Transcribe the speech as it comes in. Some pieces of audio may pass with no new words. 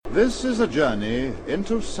This is a journey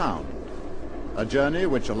into sound. A journey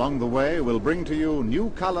which along the way will bring to you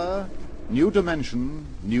new color, new dimension,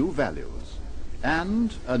 new values,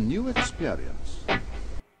 and a new experience.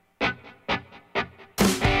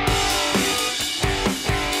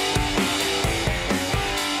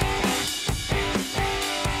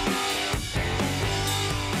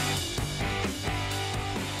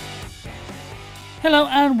 Hello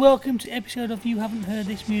and welcome to the episode of You Haven't Heard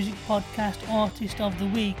This Music podcast, Artist of the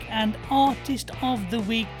Week. And Artist of the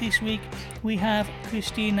Week this week we have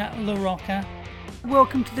Christina LaRocca.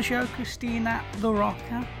 Welcome to the show, Christina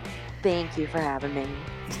LaRocca. Thank you for having me.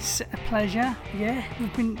 It's a pleasure. Yeah,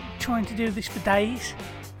 we've been trying to do this for days.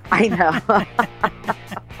 I know. I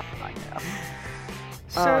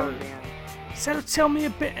know. So tell me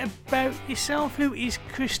a bit about yourself. Who is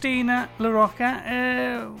Christina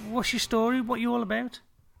LaRocca? What's your story? What are you all about?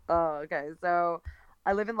 Oh, okay. So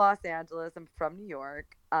I live in Los Angeles. I'm from New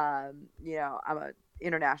York. I'm an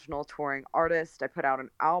international touring artist. I put out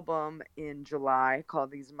an album in July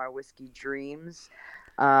called These Are My Whiskey Dreams.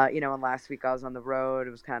 And last week I was on the road.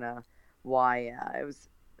 It was kind of why it was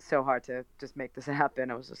so hard to just make this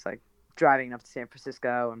happen. I was just like driving up to San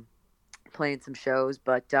Francisco and playing some shows.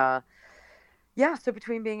 But so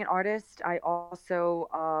between being an artist, I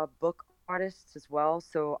also book artists as well.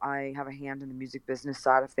 So I have a hand in the music business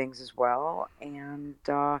side of things as well. And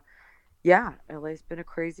LA's been a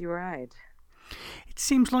crazy ride. It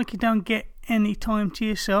seems like you don't get any time to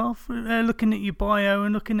yourself. Looking at your bio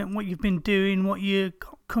and looking at what you've been doing, what you're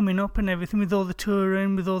coming up and everything with all the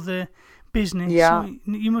touring, with all the business. Yeah. So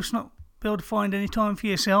you must not be able to find any time for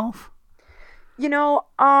yourself.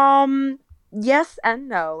 Yes and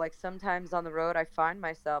no. Like sometimes on the road, I find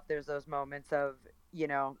myself, there's those moments of,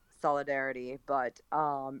 solidarity, but,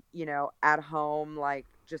 at home, like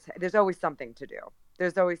just, there's always something to do.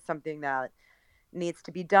 There's always something that needs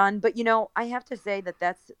to be done. But, I have to say that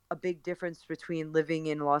that's a big difference between living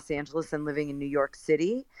in Los Angeles and living in New York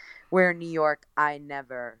City, where in New York, I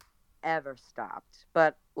never, ever stopped.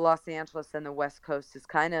 But Los Angeles and the West Coast has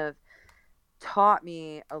kind of taught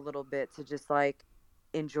me a little bit to just like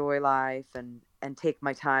enjoy life and take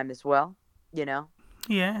my time as well,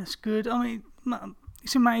 Yeah, it's good. I mean,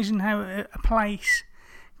 it's amazing how a place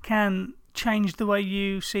can change the way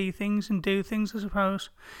you see things and do things, I suppose.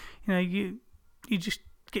 You just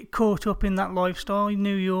get caught up in that lifestyle. In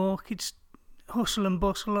New York, it's hustle and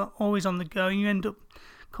bustle, always on the go. You end up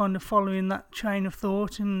kind of following that chain of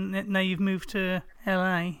thought, and now you've moved to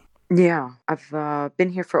LA. Yeah, I've been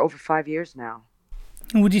here for over 5 years now.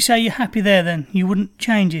 And would you say you're happy there then? You wouldn't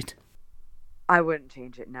change it? I wouldn't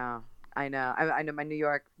change it, no. I know. I know my New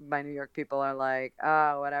York people are like,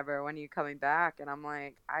 oh, whatever, when are you coming back? And I'm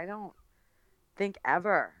like, I don't think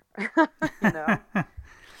ever,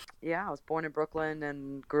 Yeah, I was born in Brooklyn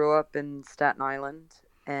and grew up in Staten Island.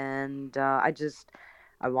 And I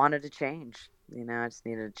wanted to change. I just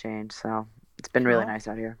needed to change. So it's been really nice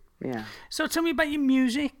out here. Yeah. So tell me about your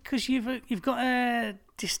music, because you've got a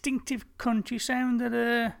distinctive country sound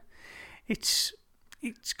that it's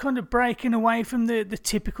kind of breaking away from the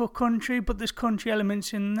typical country, but there's country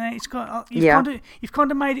elements in there. You've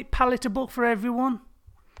kind of made it palatable for everyone.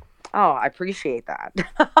 Oh, I appreciate that.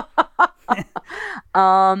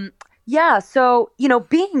 So,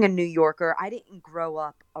 being a New Yorker, I didn't grow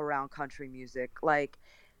up around country music. Like,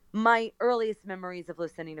 my earliest memories of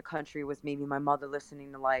listening to country was maybe my mother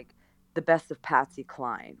listening to, like, the best of Patsy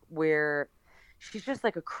Cline, where she's just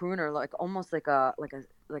like a crooner, like almost like a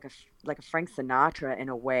Frank Sinatra in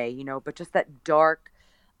a way, but just that dark,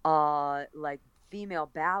 like female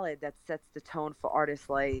ballad that sets the tone for artists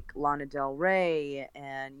like Lana Del Rey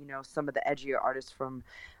and, some of the edgier artists from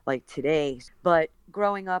like today. But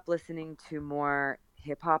growing up listening to more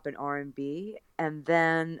hip hop and R&B, and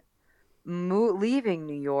then leaving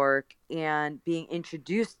New York and being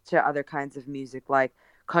introduced to other kinds of music like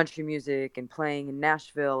country music and playing in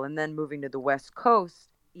Nashville, and then moving to the West Coast,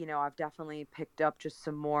 I've definitely picked up just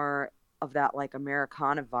some more of that like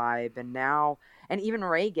Americana vibe. And even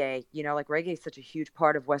reggae, like reggae is such a huge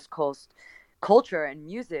part of West Coast culture and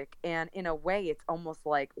music. And in a way, it's almost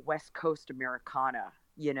like West Coast Americana,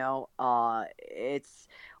 it's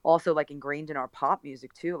also like ingrained in our pop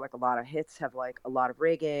music too. Like a lot of hits have like a lot of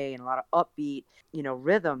reggae and a lot of upbeat,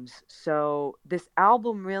 rhythms. So this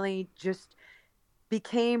album really just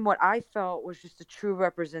became what I felt was just a true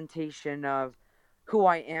representation of who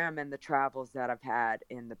I am and the travels that I've had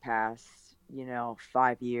in the past,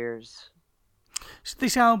 5 years. So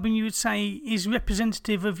this album, you would say, is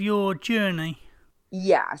representative of your journey?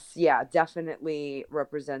 Yes, yeah, definitely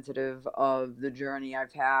representative of the journey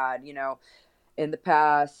I've had. in the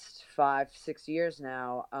past 5, 6 years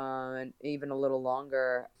now, and even a little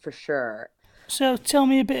longer for sure. So tell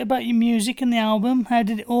me a bit about your music and the album. How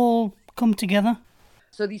did it all come together?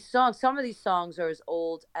 So these songs, some of these songs are as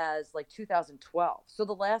old as like 2012. So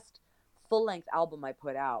the last full length album I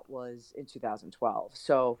put out was in 2012.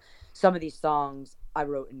 So some of these songs I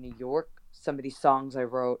wrote in New York. Some of these songs I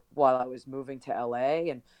wrote while I was moving to LA,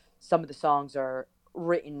 and some of the songs are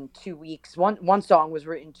written 2 weeks. One song was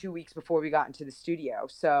written 2 weeks before we got into the studio.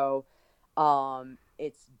 So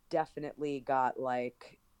it's definitely got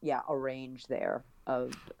like, yeah, a range there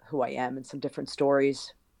of who I am and some different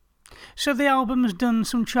stories. So the album has done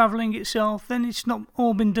some travelling itself. Then it's not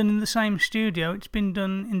all been done in the same studio. It's been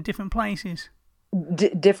done in different places.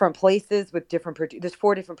 Different places with different there's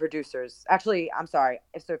 4 different producers. Actually, I'm sorry.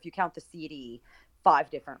 So if you count the CD, 5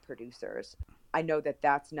 different producers. I know that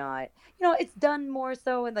that's not, it's done more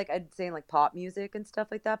so in like, I'd say in like pop music and stuff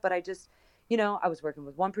like that. But I just, I was working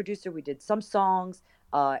with one producer. We did some songs,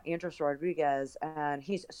 Andros Rodriguez, and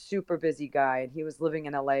he's a super busy guy. And he was living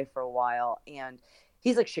in LA for a while. And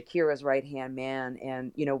he's like Shakira's right hand man.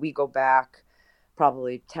 And, we go back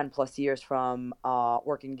probably 10 plus years from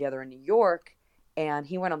working together in New York. And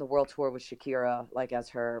he went on the world tour with Shakira, like as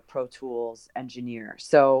her Pro Tools engineer.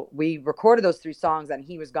 So we recorded those 3 songs, and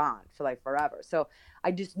he was gone for like forever. So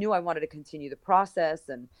I just knew I wanted to continue the process,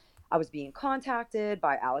 and I was being contacted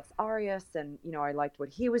by Alex Arias, and I liked what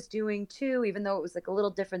he was doing too, even though it was like a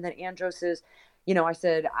little different than Andros's. I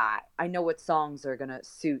said I know what songs are gonna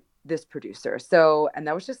suit this producer. So, and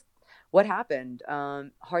that was just what happened.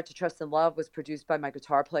 Hard to Trust and Love was produced by my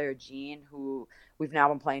guitar player, Gene, who we've now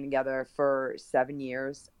been playing together for 7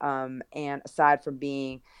 years. And aside from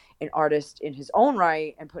being an artist in his own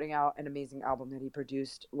right and putting out an amazing album that he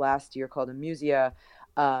produced last year called Amusia,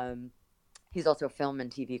 he's also a film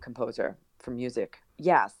and TV composer for music.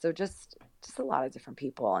 Yeah, so just a lot of different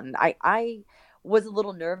people. And I was a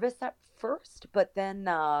little nervous at first, but then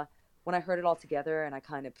when I heard it all together and I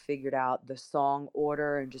kind of figured out the song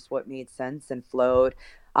order and just what made sense and flowed,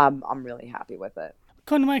 I'm really happy with it.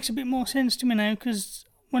 Kind of makes a bit more sense to me now, because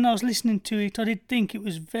when I was listening to it, I did think it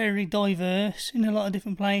was very diverse in a lot of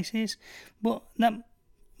different places, but that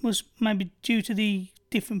was maybe due to the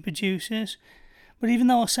different producers. But even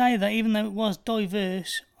though I say that, even though it was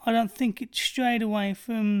diverse, I don't think it strayed away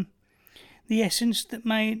from the essence that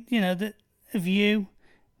made, that of you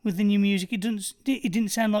with the new music. It didn't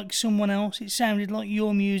sound like someone else. It sounded like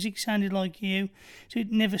your music, sounded like you. So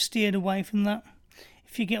it never steered away from that,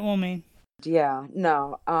 if you get what I mean. Yeah,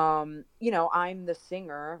 no. I'm the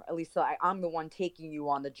singer. At least I'm the one taking you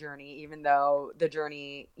on the journey, even though the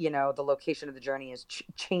journey, the location of the journey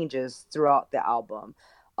changes throughout the album,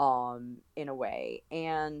 in a way.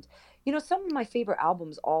 And some of my favorite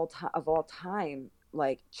albums of all time,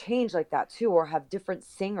 like change like that too, or have different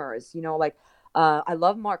singers. Like I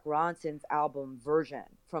love Mark Ronson's album Version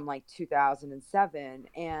from like 2007,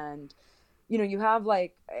 and you have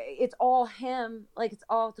like, it's all him, like it's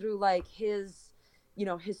all through like his,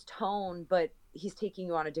 his tone, but he's taking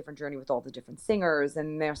you on a different journey with all the different singers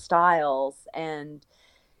and their styles. And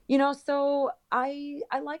so I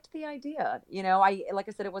liked the idea. I, like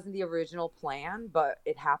I said, it wasn't the original plan, but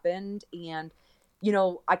it happened. And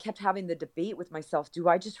I kept having the debate with myself: do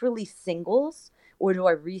I just release singles, or do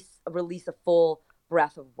I release a full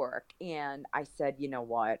breadth of work? And I said, you know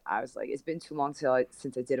what? I was like, it's been too long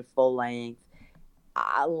since I did a full length.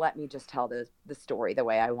 Let me just tell the story the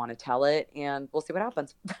way I want to tell it, and we'll see what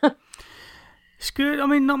happens. It's good. I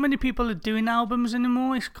mean, not many people are doing albums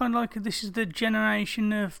anymore. It's kind of like this is the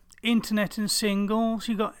generation of internet and singles.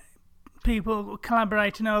 You got people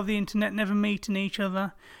collaborating over the internet, never meeting each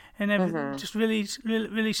other, and just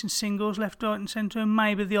releasing singles left, right, and centre, and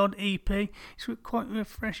maybe the odd EP. It's quite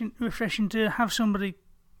refreshing to have somebody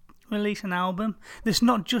release an album that's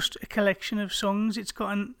not just a collection of songs. It's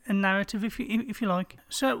got a narrative, if you like.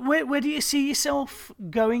 So where do you see yourself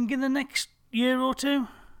going in the next year or two?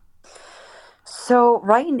 So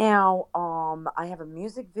right now, I have a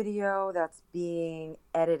music video that's being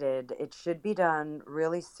edited. It should be done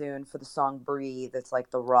really soon for the song Breathe. It's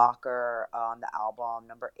like the rocker on the album,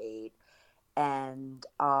 number 8. And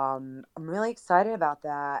I'm really excited about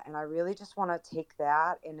that. And I really just want to take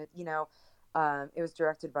that. And, it was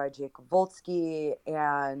directed by Jacob Volsky,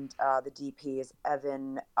 and the DP is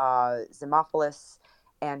Evan Zimopoulos.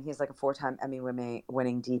 And he's like a 4-time Emmy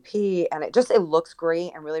winning DP. And it looks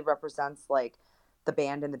great and really represents like the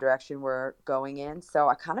band and the direction we're going in. So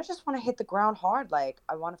I kind of just want to hit the ground hard. Like,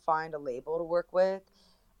 I want to find a label to work with.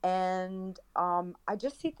 And I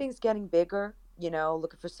just see things getting bigger,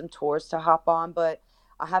 looking for some tours to hop on. But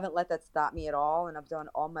I haven't let that stop me at all, and I've done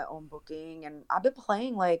all my own booking, and I've been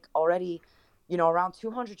playing like already, around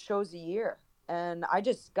 200 shows a year. And I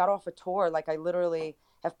just got off a tour. Like I literally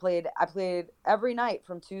I played every night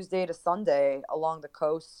from Tuesday to Sunday along the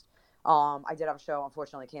coast. I did have a show,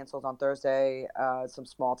 unfortunately canceled on Thursday, some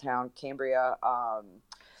small town, Cambria.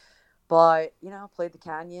 But, played the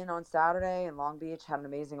Canyon on Saturday in Long Beach, had an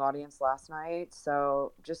amazing audience last night.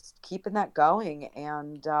 So just keeping that going.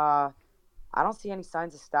 And I don't see any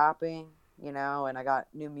signs of stopping, and I got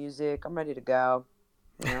new music. I'm ready to go.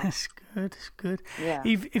 That's good. That's good. Yeah.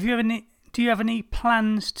 If you have any, do you have any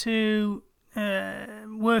plans to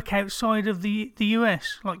work outside of the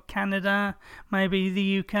US, like Canada, maybe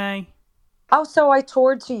the UK? Oh, so I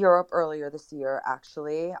toured to Europe earlier this year,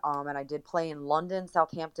 actually, and I did play in London,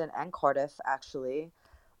 Southampton, and Cardiff, actually.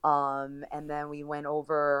 And then we went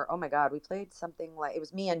over. Oh my God, we played something like it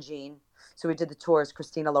was me and Jean. So we did the tours,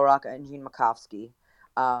 Christina LaRocca and Jean Makovsky,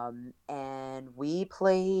 and we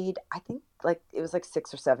played. I think like it was like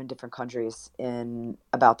 6 or 7 different countries in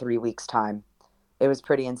about 3 weeks' time. It was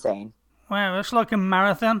pretty insane. Wow, that's like a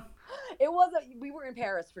marathon. We were in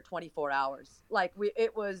Paris for 24 hours. Like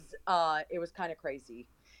it was kind of crazy,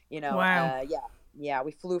 Wow. Yeah.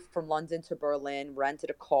 We flew from London to Berlin,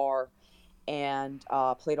 rented a car, and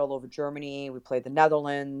played all over Germany. We played the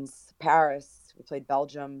Netherlands, Paris. We played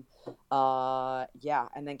Belgium. Yeah,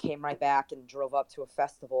 and then came right back and drove up to a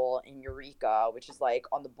festival in Eureka, which is like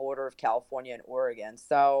on the border of California and Oregon.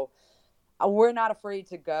 So we're not afraid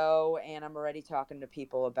to go, and I'm already talking to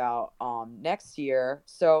people about next year.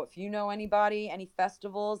 So if you know anybody, any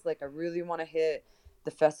festivals, like I really want to hit the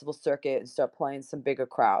festival circuit and start playing some bigger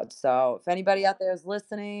crowds. So if anybody out there is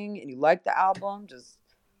listening and you like the album, just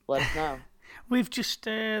let us know. We've just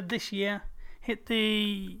this year hit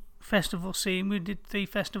the festival scene. We did 3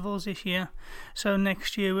 festivals this year, so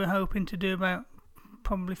next year we're hoping to do about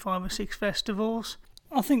probably 5 or 6 festivals.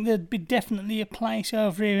 I think there'd be definitely a place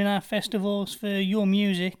over here in our festivals for your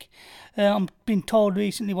music. I've been told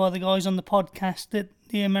recently by the guys on the podcast that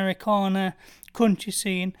the Americana country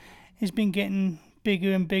scene has been getting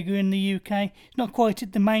bigger and bigger in the UK. It's not quite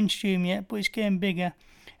at the mainstream yet, but it's getting bigger.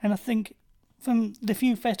 And I think from the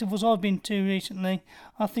few festivals I've been to recently,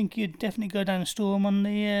 I think you'd definitely go down a storm on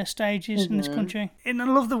the stages in this country. And I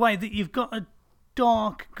love the way that you've got a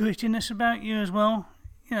dark grittiness about you as well.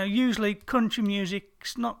 Usually country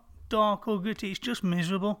music's not dark or gritty, it's just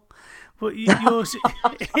miserable. But yours,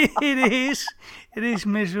 it is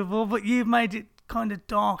miserable, but you've made it kind of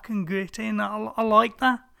dark and gritty, and I like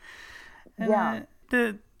that. Yeah.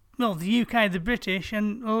 The UK, the British,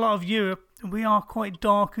 and a lot of Europe, we are quite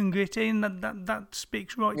dark and gritty, and that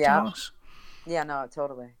speaks right to us. Yeah, no,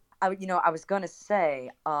 totally. I was going to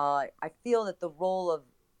say, I feel that the role of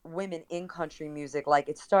women in country music, like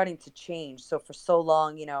it's starting to change. So for so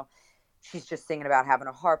long, she's just singing about having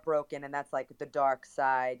her heart broken, and that's like the dark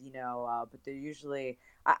side, but they're usually,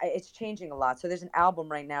 it's changing a lot. So there's an album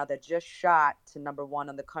right now that just shot to #1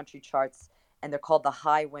 on the country charts, and they're called The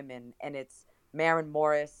High Women, and it's Maren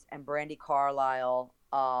Morris and Brandi Carlile,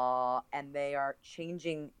 and they are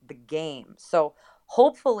changing the game. So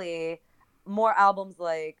hopefully more albums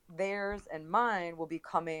like theirs and mine will be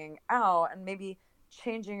coming out, and maybe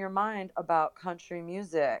changing your mind about country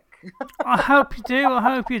music. I hope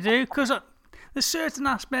you do, because there's certain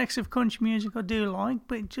aspects of country music I do like,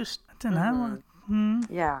 but just, I don't know.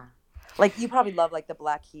 Yeah. Like, you probably love, like, the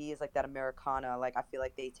Black Keys, like, that Americana. Like, I feel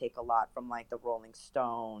like they take a lot from, like, the Rolling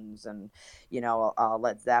Stones and,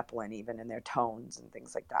 Led Zeppelin, even in their tones and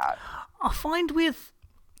things like that. I find with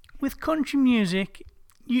country music,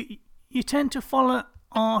 you tend to follow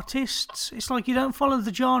artists. It's like you don't follow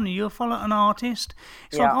the genre, you follow an artist.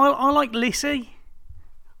 It's like I like Lissy.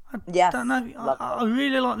 Yes, don't know. I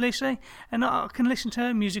really like Lissy, and I can listen to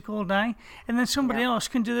her music all day. And then somebody else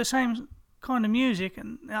can do the same kind of music,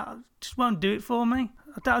 and just won't do it for me.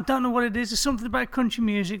 I don't know what it is. There's something about country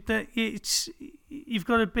music that you've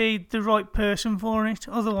got to be the right person for it.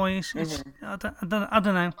 Otherwise, I don't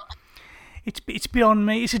know. It's beyond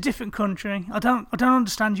me. It's a different country. I don't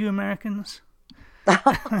understand you Americans.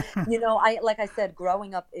 Like I said,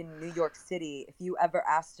 growing up in New York City, if you ever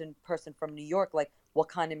asked a person from New York, like, what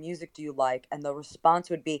kind of music do you like? And the response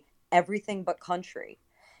would be everything but country.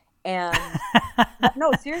 And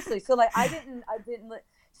no, seriously. So like, I didn't,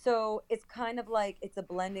 so it's kind of like, it's a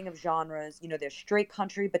blending of genres, there's straight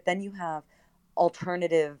country, but then you have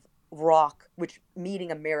alternative rock, which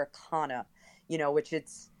meeting Americana, which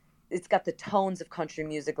it's got the tones of country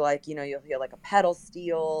music. Like, you'll hear like a pedal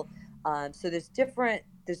steel. So there's different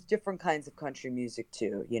kinds of country music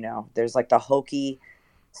too. There's like the hokey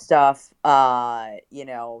stuff, to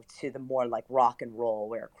the more like rock and roll,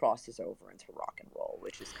 where it crosses over into rock and roll,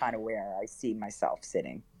 which is kind of where I see myself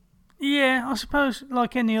sitting. Yeah, I suppose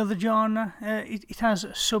like any other genre, it has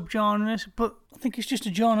subgenres, but I think it's just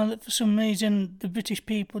a genre that for some reason the British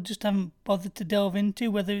people just haven't bothered to delve into,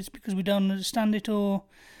 whether it's because we don't understand it or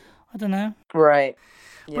I don't know. Right.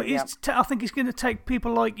 But Yep. Yep. I think it's going to take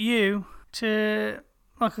people like you to,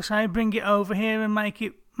 like I say, bring it over here and make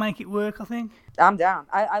it work. I think. I'm down.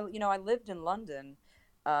 I lived in London.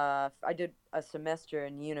 I did a semester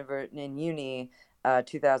in uni,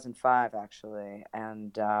 2005 actually,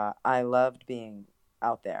 and I loved being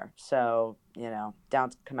out there. So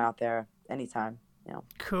down to come out there anytime.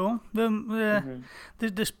 Cool. Hmm.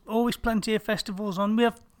 There's always plenty of festivals on. We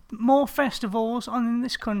have more festivals on in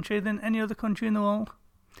this country than any other country in the world.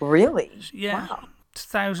 Really? Yeah, Wow.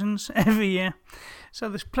 thousands every year. So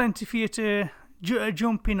there's plenty for you to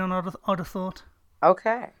jump in on, I'd have thought.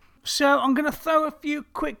 Okay. So I'm going to throw a few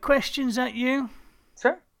quick questions at you.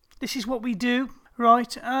 Sure. This is what we do.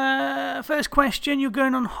 Right. First question, you're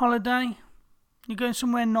going on holiday. You're going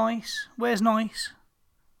somewhere nice. Where's nice?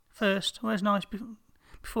 First, where's nice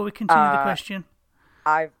before we continue the question?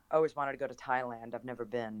 I've always wanted to go to Thailand. I've never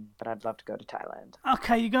been, but I'd love to go to Thailand.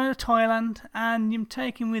 Okay, you're going to Thailand and you're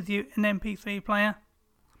taking with you an MP3 player.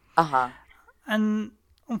 Uh-huh. And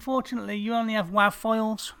unfortunately, you only have WAV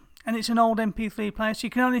files. And it's an old MP3 player, so you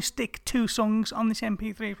can only stick 2 songs on this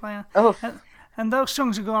MP3 player. Oh. And those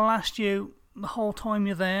songs are going to last you the whole time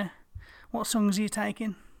you're there. What songs are you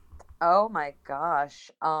taking? Oh my gosh.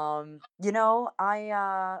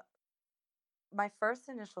 My first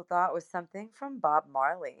initial thought was something from Bob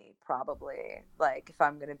Marley, probably. Like if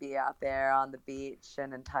I'm gonna be out there on the beach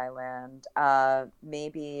and in Thailand,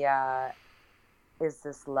 maybe Is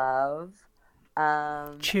This Love?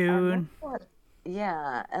 Tune.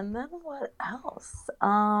 And then what else?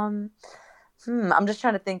 I'm just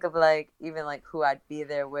trying to think of like even like who I'd be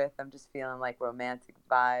there with. I'm just feeling like romantic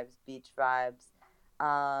vibes, beach vibes.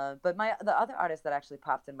 But the other artist that actually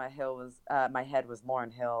popped in my head was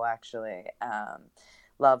Lauryn Hill actually.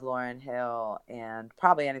 Love Lauryn Hill, and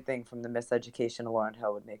probably anything from the Miseducation of Lauryn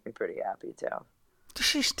Hill would make me pretty happy too. Does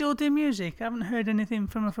she still do music? I haven't heard anything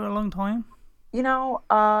from her for a long time.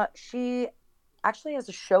 She actually has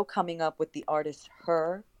a show coming up with the artist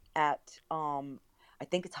Her at I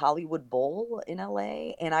think it's Hollywood Bowl in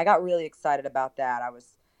LA, and I got really excited about that. I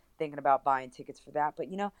was thinking about buying tickets for that, but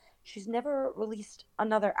she's never released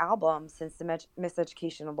another album since the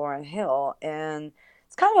Miseducation of Lauryn Hill, and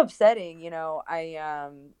it's kind of upsetting. I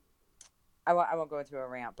won't go into a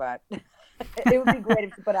rant, but it would be great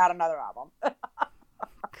if she put out another album.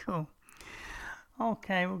 Cool.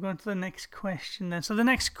 Okay, we'll go on to the next question then. So the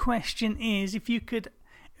next question is, if you could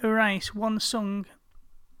erase one song,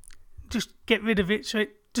 just get rid of it so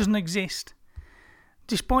it doesn't exist,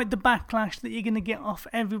 despite the backlash that you're going to get off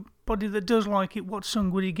everybody that does like it, what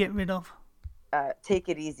song would you get rid of? Take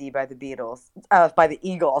It Easy by the Beatles. By the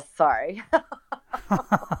Eagles, sorry.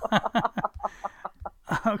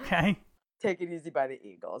 Okay. Take It Easy by the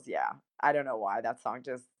Eagles, yeah. I don't know why. That song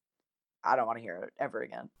I don't want to hear it ever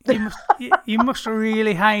again. You must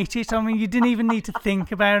really hate it. I mean, you didn't even need to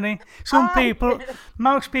think about it.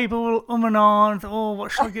 Most people will and on. Oh,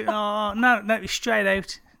 what should I get? Oh, no, it's straight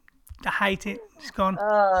out. I hate it. It's gone.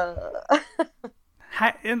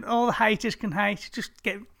 And all the haters can hate. Just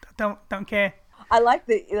don't care. I like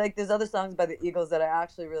there's other songs by the Eagles that I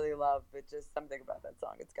actually really love, but just something about that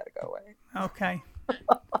song, it's got to go away. Okay,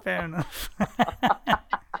 fair enough.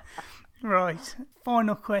 Right,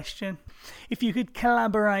 final question. If you could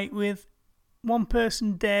collaborate with one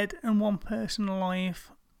person dead and one person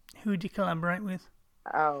alive, who would you collaborate with?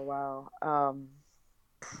 Oh, wow.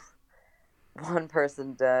 One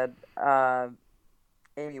person dead.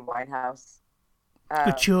 Amy Winehouse.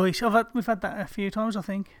 Good choice. We've had that a few times, I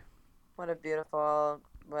think. What a beautiful,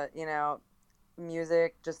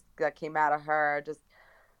 music just that came out of her. Just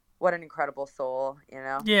what an incredible soul,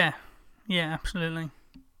 Yeah, absolutely.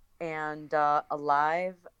 And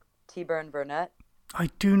alive, T-Bone Burnett. I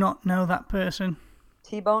do not know that person.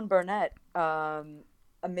 T-Bone Burnett,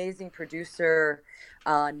 amazing producer.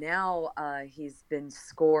 Now he's been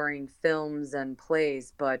scoring films and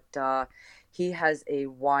plays, but he has a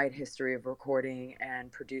wide history of recording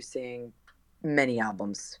and producing many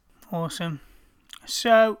albums. Awesome.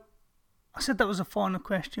 So, I said that was a final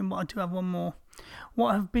question, but I do have one more.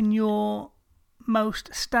 What have been your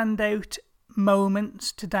most standout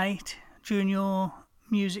moments to date during your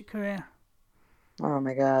music career? Oh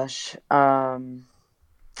my gosh. I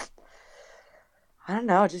don't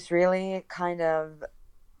know, just really kind of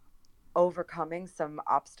overcoming some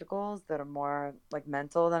obstacles that are more like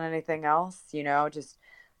mental than anything else, just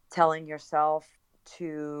telling yourself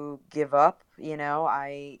to give up.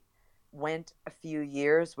 I went a few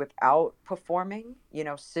years without performing,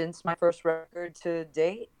 since my first record to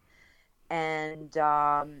date. And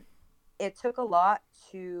it took a lot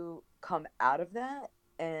to come out of that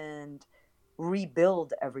and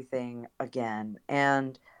rebuild everything again.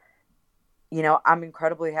 And I'm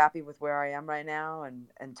incredibly happy with where I am right now,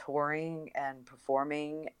 and touring and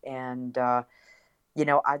performing. And,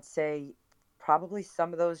 I'd say probably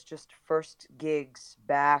some of those just first gigs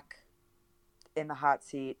back in the hot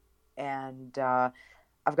seat. And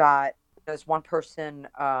there's one person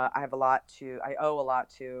I owe a lot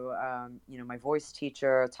to, my voice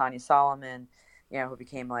teacher, Tanya Solomon, who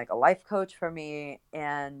became like a life coach for me.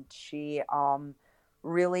 And she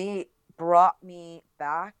really brought me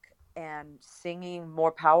back and singing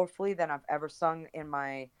more powerfully than I've ever sung in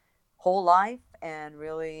my whole life, and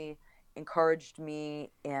really encouraged me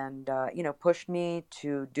and, pushed me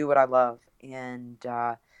to do what I love. And,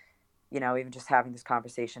 even just having this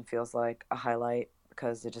conversation feels like a highlight,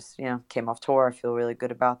 because it just, came off tour. I feel really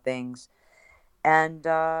good about things. And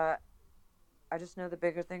I just know the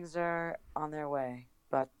bigger things are on their way.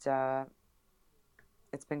 But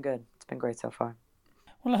it's been good. It's been great so far.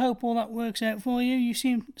 Well, I hope all that works out for you. You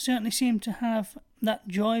certainly seem to have that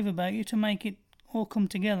drive about you to make it all come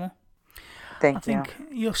together. Thank you. I think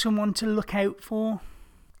you're someone to look out for.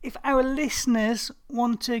 If our listeners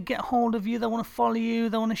want to get hold of you, they want to follow you,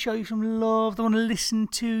 they want to show you some love, they want to listen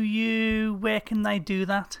to you, where can they do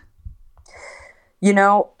that?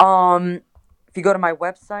 If you go to my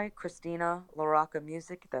website, Christina LaRocca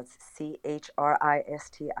Music, that's ChristiNA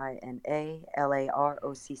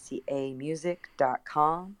LAROCCA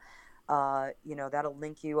music.com. That'll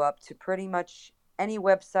link you up to pretty much any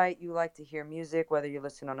website you like to hear music, whether you're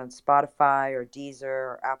listening on Spotify or Deezer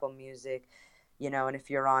or Apple Music, and if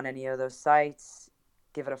you're on any of those sites,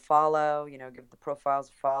 give it a follow, give the profiles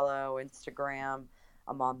a follow. Instagram,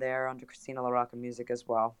 I'm on there under Christina LaRocca Music as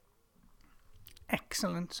well.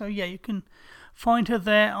 Excellent. So yeah, you can find her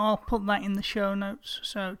there. I'll put that in the show notes,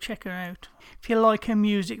 so check her out. If you like her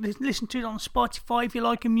music, listen to it on Spotify. If you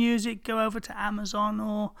like her music, go over to Amazon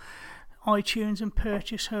or iTunes and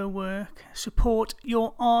purchase her work. Support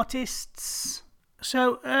your artists.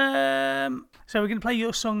 So we're going to play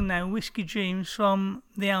your song now, Whiskey Dreams, from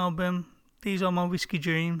the album These Are My Whiskey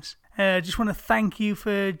Dreams. Just want to thank you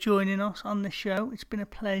for joining us on the show. It's been a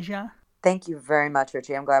pleasure. Thank you very much,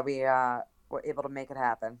 Richie. I'm glad we were able to make it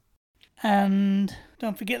happen. And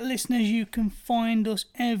don't forget, listeners, you can find us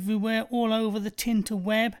everywhere, all over the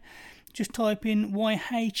Tinterweb. Just type in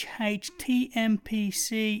YHHTMPC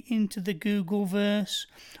into the Googleverse,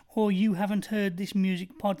 or You Haven't Heard This Music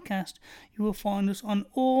podcast. You will find us on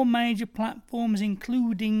all major platforms,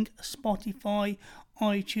 including Spotify,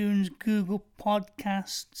 iTunes, Google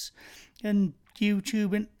Podcasts, and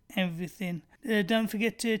YouTube and everything. Don't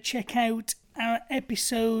forget to check out our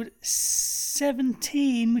episode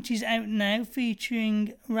 17, which is out now,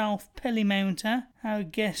 featuring Ralph Pellymounter, our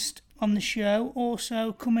guest on the show.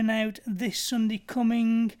 Also coming out this Sunday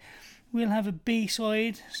coming, we'll have a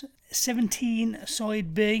B-side, 17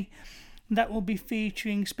 side B, that will be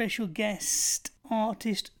featuring special guest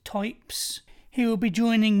artist Types. He will be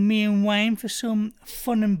joining me and Wayne for some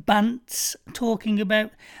fun and bants, talking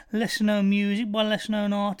about lesser known music by lesser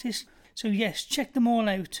known artists. So yes, check them all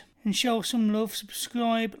out and show some love,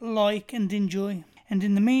 subscribe, like and enjoy. And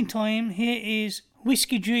in the meantime, here is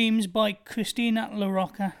Whiskey Dreams by Christina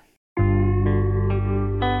LaRocca.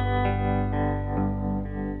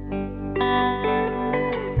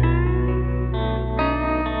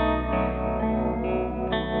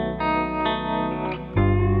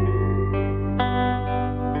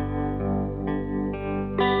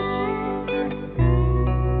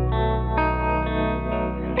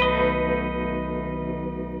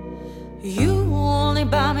 You only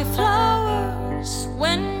buy me flowers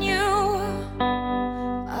when you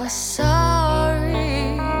are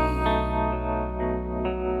sorry.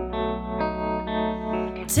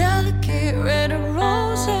 Delicate red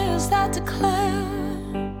roses that declare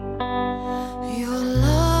your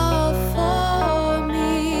love for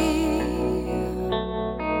me.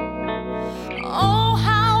 Oh,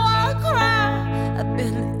 how I cry. I've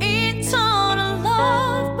been eaten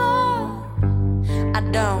alive, but I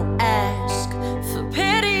don't ask for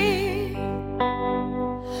pity.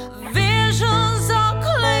 Visions are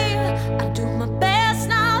clear. I do my best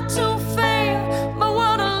not to fail. My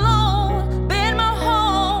world alone, been my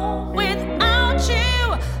home without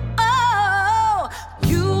you. Oh.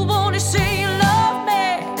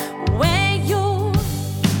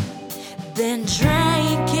 and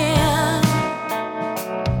drinking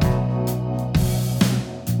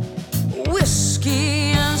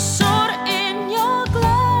whiskey and soda in your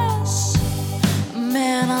glass.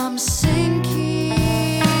 Man, I'm sinking.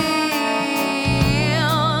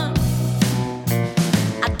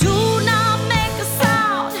 I do not make a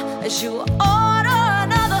sound as you order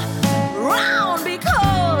another round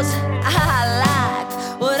because I like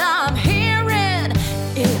what I'm hearing.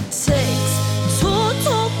 It takes two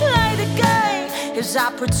to play the game. As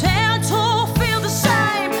I pretend to feel the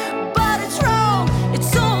same, but it's wrong.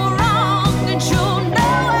 It's so wrong, and you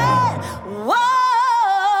know it. Whoa,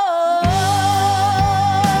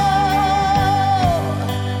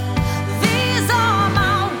 these are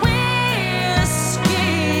my whiskey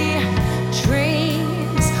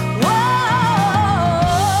dreams. Whoa,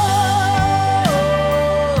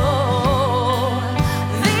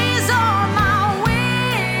 these are my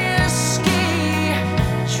whiskey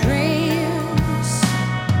dreams.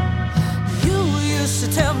 You used to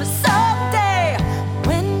tell me someday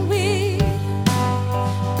when we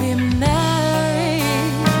be married,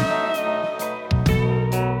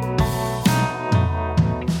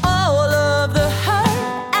 all of the hurt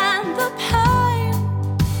and the pain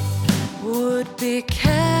would be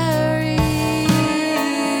carried.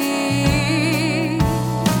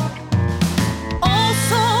 Oh,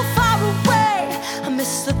 so far away, I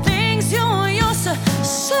miss the things you used to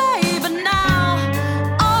say.